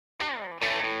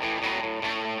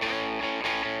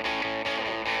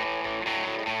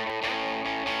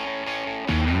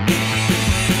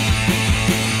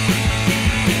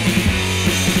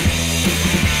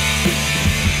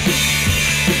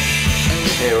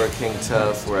we're King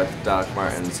Tuff. We're at the Doc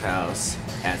Martens house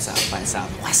at South by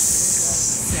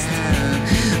Southwest.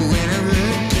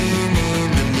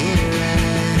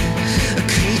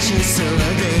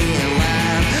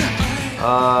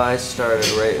 I started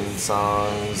writing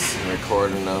songs and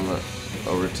recording them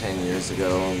over 10 years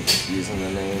ago using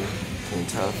the name King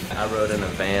Tuff. I rode in a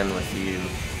van with you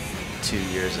 2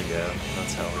 years ago.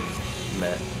 That's how we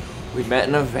met. We met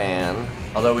in a van.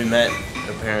 Although we met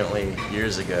apparently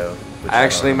years ago. I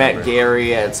actually met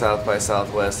Gary at South by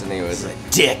Southwest and he was a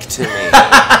dick to me.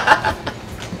 I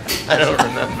don't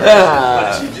remember.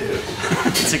 What did you do?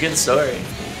 It's a good story.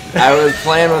 I was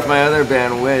playing with my other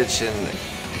band, Witch, and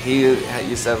he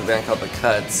used to have a band called The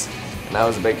Cuts, and I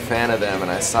was a big fan of them,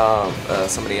 and I saw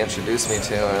somebody introduce me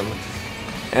to him,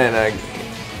 and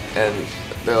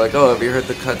they're like, oh, have you heard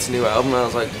The Cuts' new album? And I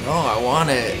was like, no, I want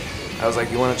it. I was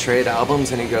like, you want to trade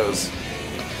albums? And he goes,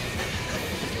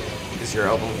 is your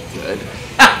album good?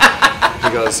 He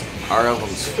goes, our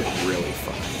album's really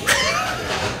fun.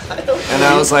 And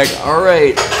I was like, all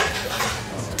right,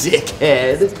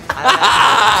 dickhead.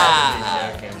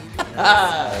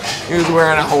 He was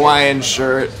wearing a Hawaiian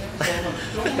shirt.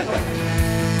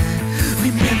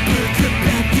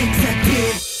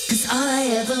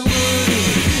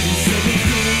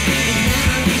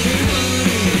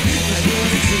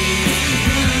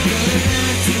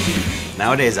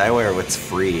 Nowadays I wear what's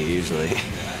free usually.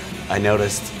 I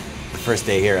noticed the first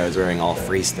day here I was wearing all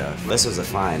free stuff. This was a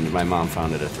find. My mom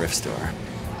found it at a thrift store.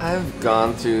 I've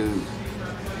gone through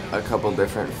a couple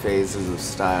different phases of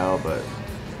style, but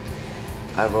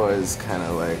I've always kind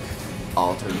of like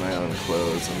altered my own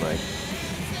clothes and like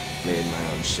made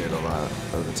my own shit a lot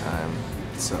of the time,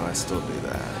 so I still do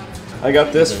that. I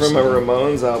got this from a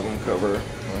Ramones album cover.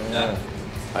 Yeah.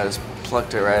 I just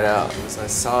plucked it right out because I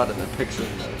saw it in the picture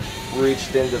and I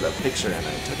reached into the picture and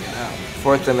I took it out.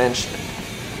 Fourth Dimension.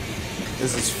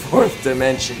 This is Fourth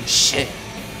Dimension shit.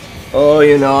 Oh,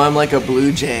 you know, I'm like a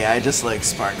blue jay. I just like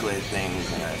sparkly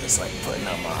things and I just like putting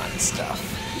them on stuff.